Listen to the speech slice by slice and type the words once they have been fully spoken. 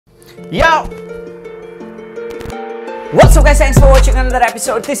Yo! What's up guys, thanks for watching another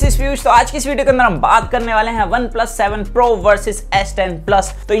episode. This is PIYUSH। तो आज की इस वीडियो के अंदर हम बात करने वाले हैं OnePlus 7 Pro versus S10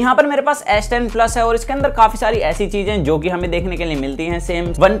 Plus। तो यहाँ पर मेरे पास S10 Plus है और इसके अंदर काफी सारी ऐसी चीजें जो कि हमें देखने के लिए मिलती हैं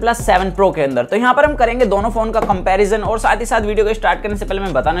सेम OnePlus 7 Pro के अंदर। तो यहाँ पर हम करेंगे दोनों फोन का कंपैरिजन और साथ ही साथ वीडियो को स्टार्ट करने से पहले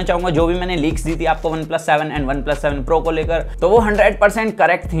मैं बताना चाहूंगा जो भी मैंने लीक्स दी थी आपको OnePlus 7 एंड OnePlus 7 Pro को लेकर, तो वो 100%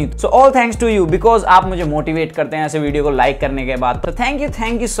 करेक्ट थी। So all thanks to you, because आप मुझे मोटिवेट करते हैं ऐसे वीडियो को लाइक करने के बाद। तो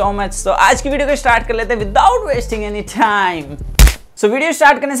थैंक यू सो मच। तो आज की वीडियो को स्टार्ट कर लेते हैं without wasting any time. So video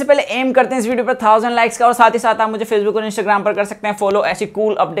start करने से पहले एम करते हैं इस वीडियो पर 1000 लाइक्स का, और साथ ही साथ आप मुझे फेसबुक और इंस्टाग्राम पर कर सकते हैं फॉलो ऐसी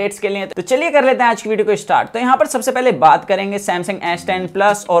कूल अपडेट्स के लिए। तो चलिए कर लेते हैं आज की वीडियो को स्टार्ट। तो यहाँ पर सबसे पहले बात करेंगे Samsung S10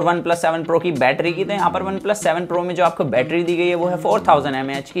 Plus और OnePlus 7 Pro की बैटरी की। तो यहाँ पर OnePlus 7 Pro में जो आपको बैटरी दी गई है वो है 4000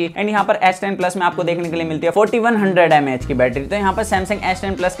 mAh की, एंड यहाँ पर S10 Plus में आपको देखने के लिए मिलती है 4100 mAh की बैटरी। तो यहाँ पर Samsung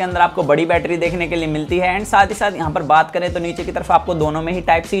S10 Plus के अंदर आपको बड़ी बैटरी देखने के लिए मिलती है, एंड साथ ही साथ यहाँ पर बात करें तो नीचे की तरफ आपको दोनों में ही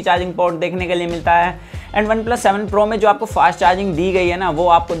Type-C चार्जिंग पोर्ट देखने के लिए मिलता है। एंड OnePlus 7 Pro में जो आपको फास्ट चार्जिंग दी गई है ना, वो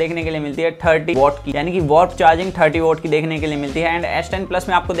आपको देखने के लिए मिलती है 30 वॉट की, यानी कि वार्प चार्जिंग 30 वॉट की देखने के लिए मिलती है। एंड S10 Plus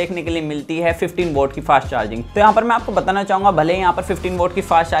में आपको देखने के लिए मिलती है 15 वॉट की फास्ट चार्जिंग। तो यहाँ पर मैं आपको बताना चाहूंगा, भले यहाँ पर 15 वॉट की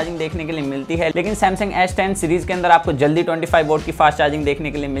फास्ट चार्जिंग देखने के लिए मिलती है, लेकिन Samsung S10 सीरीज के अंदर आपको जल्दी 25 वॉट की फास्ट चार्जिंग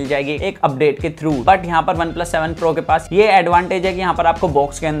देखने के लिए मिल जाएगी एक अपडेट के थ्रू। बट यहाँ पर OnePlus 7 Pro के पास ये एडवांटेज है कि यहाँ पर आपको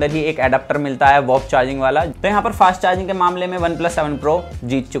बॉक्स के अंदर ही एक एडाप्टर मिलता है वार्प चार्जिंग वाला। तो यहाँ पर फास्ट चार्जिंग के मामले में OnePlus 7 Pro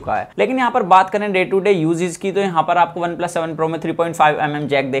जीत चुका है। लेकिन यहाँ पर बात करें डे टू डे यूजेस की, तो यहाँ पर आपको OnePlus 7 Pro में 3.5 mm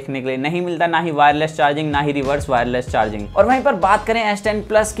जैक देखने के लिए नहीं मिलता, ना ही वायरलेस चार्जिंग, ना ही रिवर्स वायरलेस चार्जिंग। और वहीं पर बात करें S10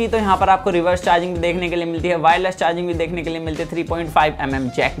 Plus की, तो यहाँ पर आपको रिवर्स चार्जिंग भी देखने के लिए मिलती है, वायरलेस चार्जिंग भी देखने के लिए मिलती है, 3.5 mm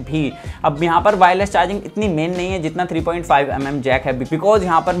जैक भी। अब यहाँ पर वायरलेस चार्जिंग इतनी मेन नहीं है जितना 3.5 mm जैक है, बिकॉज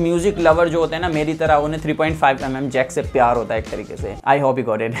यहाँ पर म्यूजिक लवर जो होते हैं ना मेरी तरह, उन्हें 3.5 mm जैक से प्यार होता है एक तरीके से। I hope you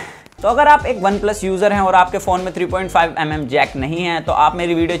got it. तो अगर आप एक OnePlus यूजर हैं और आपके फोन में 3.5 mm जैक नहीं है, तो आप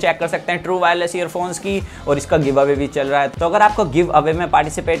मेरी वीडियो चेक कर सकते हैं ट्रू वायरलेस ईयरफोन्स की, और इसका गिव अवे भी चल रहा है। तो अगर आपको गिव अवे में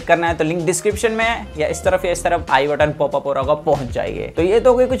पार्टिसिपेट करना है तो लिंक डिस्क्रिप्शन में या इस तरफ आई बटन पॉपअप हो रहा होगा, पहुंच जाइए। तो ये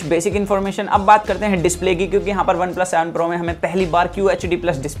तो हो गई कुछ बेसिक इन्फॉर्मेशन। अब बात करते हैं डिस्प्ले की, क्योंकि यहाँ पर OnePlus 7 Pro में हमें पहली बार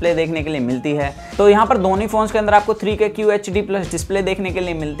QHD+ डिस्प्ले देखने के लिए मिलती है। तो यहाँ पर दोनों फोन्स के अंदर आपको 3K QHD+ डिस्प्ले देखने के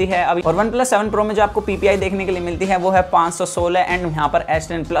लिए मिलती है अभी। और OnePlus 7 Pro में जो आपको PPI देखने के लिए मिलती है वो है 516, एंड यहाँ पर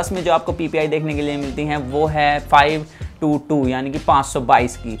S10 Plus में जो आपको PPI देखने के लिए मिलती हैं वो है 522, यानी कि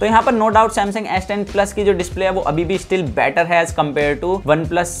 522 की। तो यहाँ पर no doubt Samsung S10 Plus की जो डिस्प्ले है वो अभी भी स्टिल बेटर है as compare to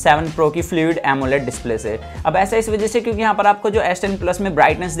OnePlus 7 Pro की फ्लूइड एमोलेड डिस्प्ले से। अब ऐसा इस वजह से क्योंकि यहाँ पर आपको जो S10 Plus में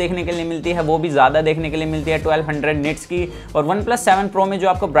ब्राइटनेस देखने के लिए मिलती है वो भी ज्यादा देखने के लिए मिलती है 1200 निट्स की, और OnePlus 7 Pro में जो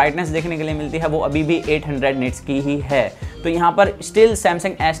आपको ब्राइटनेस देखने के लिए मिलती है वो अभी भी 800 निट्स की ही है। तो यहाँ पर स्टिल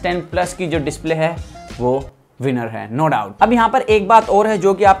Samsung S10 Plus की जो डिस्प्ले है वो विनर है, नो डाउट। अब यहाँ पर एक बात और है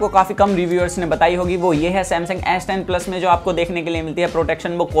जो कि आपको काफी कम रिव्यूअर्स ने बताई होगी, वो ये है Samsung S10 Plus में जो आपको देखने के लिए मिलती है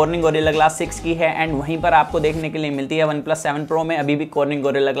प्रोटेक्शन वो Corning Gorilla Glass 6 की है, एंड वहीं पर आपको देखने के लिए मिलती है OnePlus 7 Pro में अभी भी Corning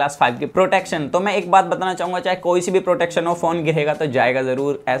Gorilla Glass 5 की प्रोटेक्शन। तो मैं एक बात बताना चाहूंगा, चाहे कोई सी भी प्रोटेक्शन हो, फोन गिरेगा तो जाएगा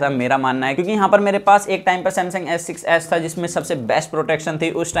जरूर, ऐसा मेरा मानना है। क्योंकि यहाँ पर मेरे पास एक टाइम पर Samsung S6s था जिसमें सबसे बेस्ट प्रोटेक्शन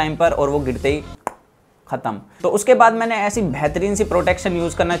थी उस टाइम पर, और वो गिरते ही खत्म। तो उसके बाद मैंने ऐसी बेहतरीन सी प्रोटेक्शन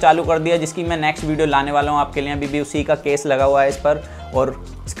यूज करना चालू कर दिया जिसकी मैं नेक्स्ट वीडियो लाने वाला हूँ आपके लिए। अभी भी उसी का केस लगा हुआ है इस पर, और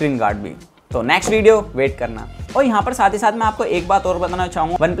स्क्रीन गार्ड भी। तो नेक्स्ट वीडियो वेट करना। और यहाँ पर साथ ही साथ मैं आपको एक बात और बताना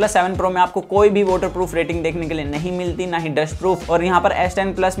चाहूंगा, OnePlus 7 Pro में आपको कोई भी वाटरप्रूफ रेटिंग देखने के लिए नहीं मिलती, ना ही डस्ट प्रूफ। और यहाँ पर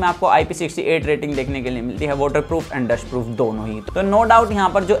S10 Plus में आपको IP68 रेटिंग देखने के लिए मिलती है, वाटरप्रूफ एंड डस्ट प्रूफ दोनों ही। तो नो डाउट यहाँ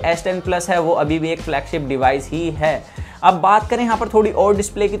पर जो S10 Plus है वो अभी भी एक फ्लैगशिप डिवाइस ही है। अब बात करें यहाँ पर थोड़ी और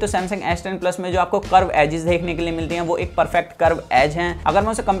डिस्प्ले की, तो Samsung S10 Plus में जो आपको कर्व एजेस देखने के लिए मिलती हैं वो एक परफेक्ट कर्व एज हैं। अगर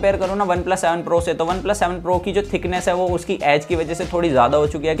मैं उसे कंपेयर करूँ ना OnePlus 7 Pro से, तो OnePlus 7 Pro की जो थिकनेस है वो उसकी एज की वजह से थोड़ी ज़्यादा हो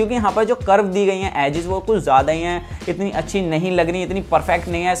चुकी है, क्योंकि यहाँ पर जो कर्व दी गई हैं एजेस वो कुछ ज़्यादा ही हैं, इतनी अच्छी नहीं लग रही, इतनी परफेक्ट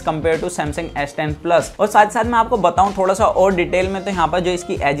नहीं है as compare to Samsung S10 Plus। और साथ ही साथ मैं आपको बताऊँ थोड़ा सा और डिटेल में, तो यहाँ पर जो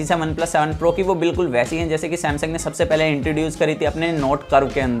इसकी एजेस है OnePlus 7 Pro की वो बिल्कुल वैसी हैं जैसे कि Samsung ने सबसे पहले इंट्रोड्यूस करी थी अपने नोट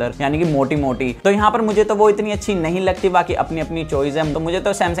कर्व के अंदर, यानी कि मोटी मोटी। तो यहाँ पर मुझे तो वो इतनी अच्छी नहीं लगती, बाकी अपनी अपनी चॉइस है। तो मुझे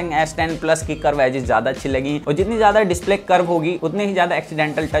तो Samsung S10 Plus की कर्व एजेस ज्यादा अच्छी लगी, और जितनी ज्यादा डिस्प्ले कर्व होगी उतने ही ज्यादा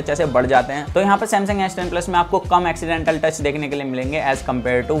एक्सीडेंटल टच ऐसे बढ़ जाते हैं। तो यहाँ पर Samsung S10 Plus में आपको कम एक्सीडेंटल टच देखने के लिए मिलेंगे as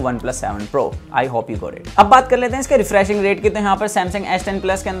compare to OnePlus 7 Pro। I hope you got it. अब बात कर लेते हैं इसके रिफ्रेशिंग रेट की। तो यहाँ पर Samsung S10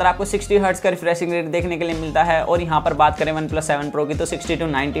 Plus के अंदर आपको 60 हर्ट्ज का रिफ्रेशिंग रेट देखने के लिए मिलता है, और यहाँ पर बात करें OnePlus 7 Pro की तो 60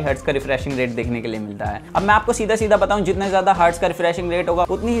 to 90 हर्ट्ज का रिफ्रेशिंग रेट देखने के लिए मिलता है। अब मैं आपको सीधा सीधा बताऊं, जितने ज्यादा हर्ट्ज का रिफ्रेशिंग रेट होगा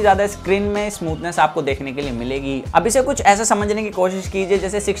उतनी ही ज्यादा स्क्रीन में स्मूथनेस आपको देखने के लिए मिलेगी। अब इसे इसे कुछ ऐसा समझने की कोशिश कीजिए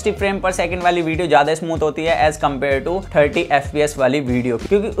जैसे 60 फ्रेम पर सेकंड वाली वीडियो ज्यादा स्मूथ होती है एज कम्पेयर टू 30 FPS वाली वीडियो,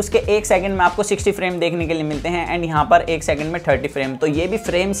 क्योंकि उसके 1 सेकंड में आपको 60 फ्रेम देखने के लिए मिलते हैं एंड यहाँ पर 1 सेकंड में 30 फ्रेम, तो ये भी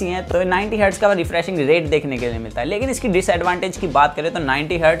फ्रेम्स ही हैं, तो 90 हर्ट्ज का रिफ्रेशिंग रेट देखने के लिए मिलता है। लेकिन इसकी डिसएडवांटेज की बात करें तो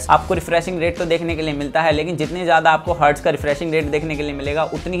 90 हर्ट्ज आपको रिफ्रेशिंग रेट तो देखने के लिए मिलता है, लेकिन जितनी ज्यादा आपको हर्ट्ज का रिफ्रेशिंग रेट देखने के लिए मिलेगा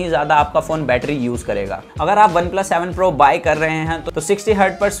उतनी ही ज्यादा आपका फोन बैटरी यूज करेगा। अगर आप OnePlus 7 Pro बाय कर रहे हैं तो 60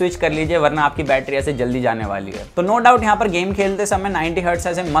 हर्ट्ज पर स्विच कर लीजिए, वरना आपकी बैटरी ऐसे जल्दी जाने वाली है। तो नो डाउट यहाँ पर गेम खेलते समय 90 हर्ट्ज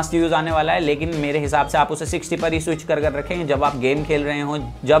ऐसे मस्त यूज आने वाला है, लेकिन मेरे हिसाब से आप उसे 60 पर ही स्विच कर रखेंगे जब आप गेम खेल रहे हो,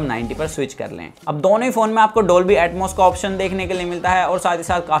 जब 90 पर स्विच कर लें। अब दोनों ही फोन में आपको डोल्बी एटमॉस का ऑप्शन देखने के लिए मिलता है और साथ ही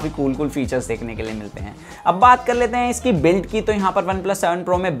साथ काफी कूल फीचर्स देखने के लिए मिलते हैं। अब बात कर लेते हैं इसकी बिल्ड की, तो यहाँ पर OnePlus 7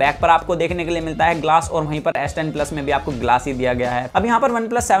 Pro में बैक पर आपको देखने के लिए मिलता है ग्लास और वहीं पर S10 Plus में भी आपको ग्लास ही दिया गया है। अब यहाँ पर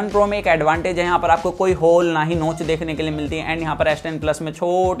OnePlus 7 Pro में एक एडवांटेज है, यहाँ पर आपको कोई होल ना ही नोच देखने के लिए मिलती है एंड यहाँ पर S10 Plus में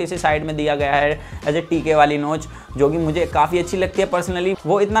छोटी सी साइड में दिया गया है एज ए टीके वाली नोच, जो कि मुझे काफी अच्छी लगती है पर्सनली।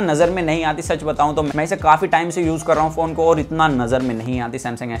 वो इतना नजर में नहीं आती, सच बताऊं तो मैं इसे काफी टाइम से यूज कर रहा हूं फोन को और इतना नजर में नहीं आती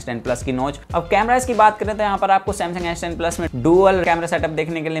Samsung S10 Plus की नोच। अब कैमरास की बात करें तो यहाँ पर आपको Samsung S10 Plus में डुअल कैमरा सेटअप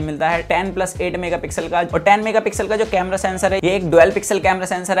देखने के लिए मिलता है 10+8 मेगापिक्सल का, और 10 मेगापिक्सल का जो कैमरा सेंसर है ये एक डुअल पिक्सल कैमरा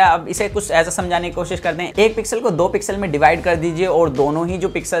सेंसर है। अब इसे कुछ ऐसा समझाने की कोशिश करते हैं, एक पिक्सल को 2 पिक्सल में डिवाइड कर दीजिए और दोनों ही जो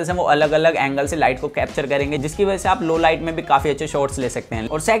पिक्सल्स हैं वो अलग अलग एंगल से लाइट को कैप्चर करेंगे, जिसकी वजह से आप लो लाइट में भी काफी अच्छे शॉट्स ले सकते हैं।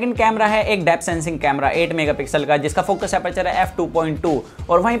 और सेकंड कैमरा है एक डेप्थ सेंसिंग कैमरा 8 मेगापिक्सल का, जिसका फोकस एपर्चर है f2.2।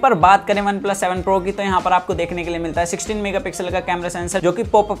 और वहीं पर बात करें OnePlus 7 Pro की, तो यहाँ पर आपको देखने के लिए मिलता है 16 मेगापिक्सल का कैमरा सेंसर, जो कि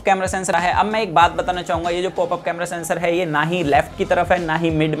पॉपअप कैमरा सेंसर है। अब मैं एक बात बताना चाहूंगा, ये जो पॉपअप कैमरा सेंसर है ये ना ही लेफ्ट की तरफ है ना ही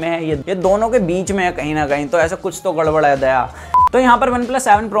मिड में है, ये दोनों के बीच में है कहीं ना कहीं, तो ऐसा कुछ तो गड़बड़ है दया। तो यहाँ पर OnePlus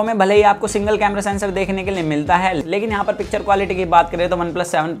 7 Pro में भले ही आपको सिंगल कैमरा सेंसर देखने के लिए मिलता है, लेकिन यहाँ पर पिक्चर क्वालिटी की बात करें तो OnePlus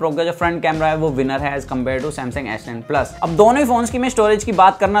 7 Pro का जो फ्रंट कैमरा है वो विनर है as compare to Samsung S10 Plus। अब दोनों ही फोन्स की मैं स्टोरेज की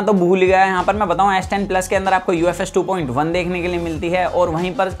बात करना तो भूल गया है। यहाँ पर मैं बताऊँ S10 Plus के अंदर आपको UFS 2.1 देखने के लिए मिलती है और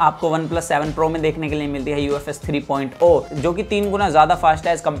वहीं पर आपको OnePlus 7 Pro में देखने के लिए मिलती है UFS 3.0, जो कि 3 गुना ज्यादा फास्ट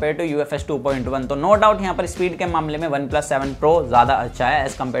है एज कम्पेयर टू UFS 2.1। तो नो डाउट यहाँ पर स्पीड के मामले में OnePlus 7 Pro ज्यादा अच्छा है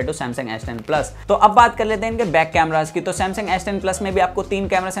as compare to Samsung S10 Plus। तो अब बात कर लेते हैं इनके बैक कैमरास की, तो Samsung S10 Plus में भी आपको 3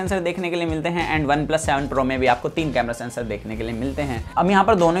 कैमरा सेंसर देखने के लिए मिलते हैं एंड OnePlus 7 Pro में भी आपको 3 कैमरा सेंसर देखने के लिए मिलते हैं। अब यहाँ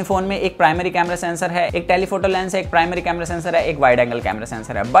पर दोनों ही फोन में एक प्राइमरी कैमरा सेंसर है, एक टेलीफोटो लेंस है, एक प्राइमरी कैमरा सेंसर है, एक वाइड एंगल कैमरा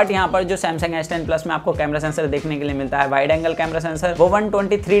सेंसर है। बट यहाँ पर जो Samsung S10 Plus में आपको कैमरा सेंसर देखने के लिए मिलता है वाइड एंगल कैमरा सेंसर, वो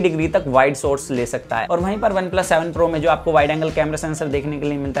 123 डिग्री तक वाइड सोर्स ले सकता है, और वहीं पर OnePlus 7 Pro में जो आपको वाइड एंगल कैमरा सेंसर देखने के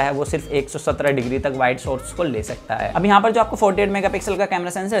लिए मिलता है वो सिर्फ 117 डिग्री तक वाइड सोर्स को ले सकता है। अब यहाँ पर जो आपको 48 मेगापिक्सल का कैमरा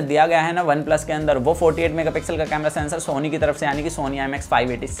सेंसर दिया गया है ना OnePlus के अंदर, वो 48 मेगापिक्सल का कैमरा सेंसर सोनी की तरफ से यानी कि सोनी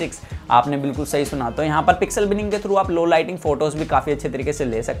IMX586, आपने बिल्कुल सही सुना। तो यहाँ पर पिक्सल बिनिंग के थ्रू आप लो लाइटिंग फोटोज भी काफी अच्छे तरीके से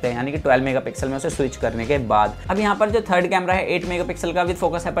ले सकते हैं, यानी कि 12 मेगापिक्सल में उसे स्विच करने के बाद। अब यहाँ पर जो थर्ड कैमरा है 8 मेगापिक्सल का with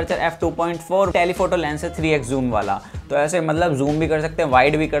focus aperture f2.4, telephoto lens है 3x जूम वाला, तो ऐसे मतलब जूम भी कर सकते हैं,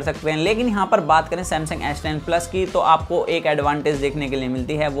 वाइड भी कर सकते हैं। लेकिन यहाँ पर बात करें Samsung S10 Plus की, तो आपको एक एडवांटेज देखने के लिए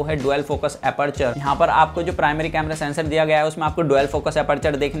मिलती है, वो है डुअल फोकस एपर्चर। यहाँ पर आपको जो प्राइमरी कैमरा सेंसर दिया गया है उसमें आपको डुअल फोकस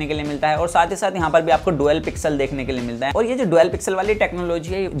एपर्चर देखने के लिए मिलता है और साथ ही साथ यहाँ पर भी आपको डुअल पिक्सल देखने के लिए मिलता है। और ये जो डुअल पिक्सल वाली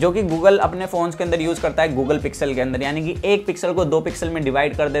टेक्नोलॉजी है जो कि गूगल अपने फोन्स के अंदर यूज करता है, गूगल पिक्सल के अंदर, यानी कि एक पिक्सल को 2 पिक्सल में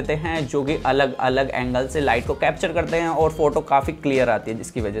डिवाइड कर देते हैं, जो कि अलग अलग एंगल से लाइट को कैप्चर करते हैं और फोटो काफी क्लियर आती है,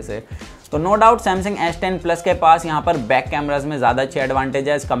 जिसकी वजह से तो no doubt Samsung S10 Plus के पास यहाँ पर बैक कैमरास में ज्यादा अच्छे एडवांटेज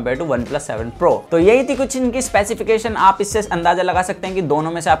है as compare to OnePlus 7 Pro। तो यही थी कुछ इनकी स्पेसिफिकेशन। आप इससे अंदाजा लगा सकते हैं कि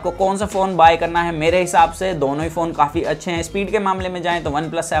दोनों में से आपको कौन सा फोन बाय करना है। मेरे हिसाब से दोनों ही फोन काफी अच्छे हैं। स्पीड के मामले में जाएं तो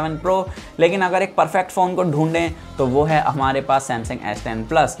OnePlus 7 Pro, लेकिन अगर एक परफेक्ट फोन को ढूंढें तो वो है हमारे पास Samsung S10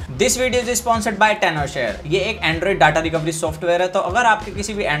 Plus। This video is sponsored by टेनरशेयर। ये एक एंड्रॉइड डाटा रिकवरी सॉफ्टवेयर है, तो अगर आपके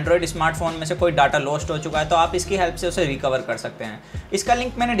किसी भी एंड्रॉइड स्मार्टफोन में से कोई डाटा लॉस्ट हो चुका है तो आप इसकी हेल्प से उसे रिकवर कर सकते हैं। इसका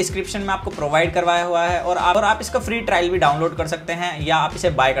लिंक मैंने डिस्क्रिप्शन में आपको प्रोवाइड करवाया हुआ है और आप इसका फ्री ट्रायल भी डाउनलोड कर सकते हैं या आप इसे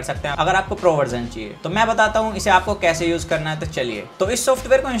बाय कर सकते हैं अगर आपको प्रो वर्जन चाहिए। तो मैं बताता हूँ इसे आपको कैसे यूज करना है। तो चलिए, तो इस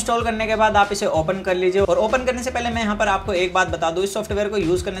सॉफ्टवेयर को इंस्टॉल करने के बाद आप इसे ओपन कर लीजिए। और ओपन करने से पहले मैं यहाँ पर आपको एक बात बता दूं, इस सॉफ्टवेयर को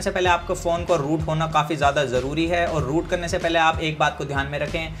यूज करने से पहले आपको फोन को रूट होना काफी ज्यादा जरूरी है। और रूट करने से पहले आप एक बात को ध्यान में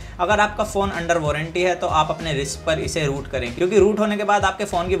रखें, अगर आपका फोन अंडर वारंटी है तो आप अपने रिस्क पर इसे रूट करें, क्योंकि रूट होने के बाद आपके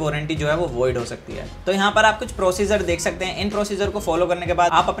फोन की वारंटी जो है वो वॉइड हो सकती है। तो यहाँ पर आप कुछ प्रोसीजर देख सकते हैं। इन प्रोसीजर को फॉलो करने के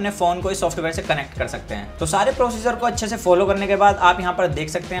बाद आप अपने फोन को इस सॉफ्टवेयर से कनेक्ट कर सकते हैं। तो सारे प्रोसीजर को अच्छे से फॉलो करने के बाद आप यहाँ पर देख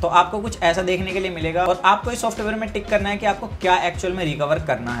सकते हैं, तो आपको कुछ ऐसा देखने के लिए मिलेगा और आपको इस सॉफ्टवेयर में टिक करना है कि आपको क्या एक्चुअल में रिकवर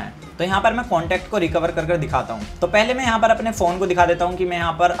करना है। तो यहाँ पर मैं कॉन्टैक्ट को रिकवर कर दिखाता हूँ। तो पहले मैं यहाँ पर अपने फोन को दिखा देता हूँ कि मैं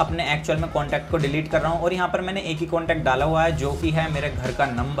यहाँ पर अपने एक्चुअल में कॉन्टैक्ट को डिलीट कर रहा हूँ। और यहाँ पर मैंने एक ही कॉन्टैक्ट डाला हुआ है जो कि है मेरे घर का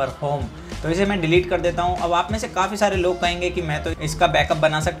नंबर, होम। तो इसे मैं डिलीट कर देता हूँ। अब आप में से काफ़ी सारे लोग कहेंगे कि मैं तो इसका बैकअप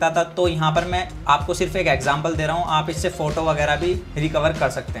बना सकता था, तो यहाँ पर मैं आपको सिर्फ एक एग्जांपल दे रहा हूँ, आप इससे फोटो वगैरह भी रिकवर कर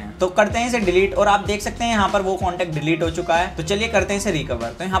सकते हैं। तो करते हैं इसे डिलीट और आप देख सकते हैं यहाँ पर वो कॉन्टैक्ट डिलीट हो चुका है। तो चलिए करते हैं इसे रिकवर।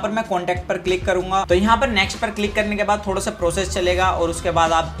 तो यहाँ पर मैं कॉन्टैक्ट पर क्लिक करूंगा, तो यहाँ पर नेक्स्ट पर क्लिक करने के बाद थोड़ा सा प्रोसेस चलेगा और उसके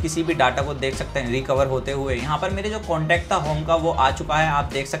बाद आप किसी भी डाटा को देख सकते हैं रिकवर होते हुए। यहाँ पर मेरे जो कॉन्टैक्ट था होम का वो आ चुका है, आप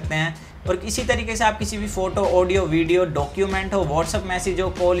देख सकते हैं। और इसी तरीके से आप किसी भी फोटो, ऑडियो, वीडियो, डॉक्यूमेंट हो, व्हाट्सएप मैसेज हो,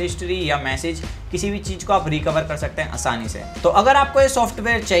 कॉल हिस्ट्री या मैसेज, किसी भी चीज़ को आप रिकवर कर सकते हैं आसानी से। तो अगर आपको ये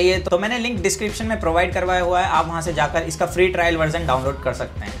सॉफ्टवेयर चाहिए तो मैंने लिंक डिस्क्रिप्शन में प्रोवाइड करवाया हुआ है, आप वहां से जाकर इसका फ्री ट्रायल वर्जन डाउनलोड कर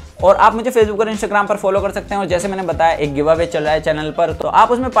सकते हैं। और आप मुझे फेसबुक और इंस्टाग्राम पर फॉलो कर सकते हैं, और जैसे मैंने बताया एक गिव अवे चल रहा है चैनल पर, तो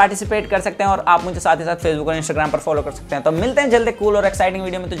आप उसमें पार्टिसिपेट कर सकते हैं और आप मुझे साथ ही साथ फेसबुक और इंस्टाग्राम पर फॉलो कर सकते हैं। तो मिलते हैं जल्दी कूल और एक्साइटिंग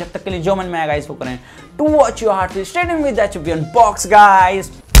वीडियो में। तो जब तक के लिए जो मन में आएगा इसको करें। To watch your heart, stay tuned with HFV Unbox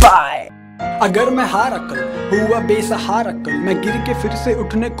guys, bye. अगर मैं हारा कल हुआ बेसहारा कल, मैं गिर के फिर से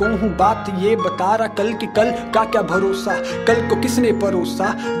उठने को हूँ, बात ये बता रहा कल कि कल का क्या भरोसा, कल को किसने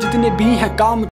परोसा, जितने भी हैं काम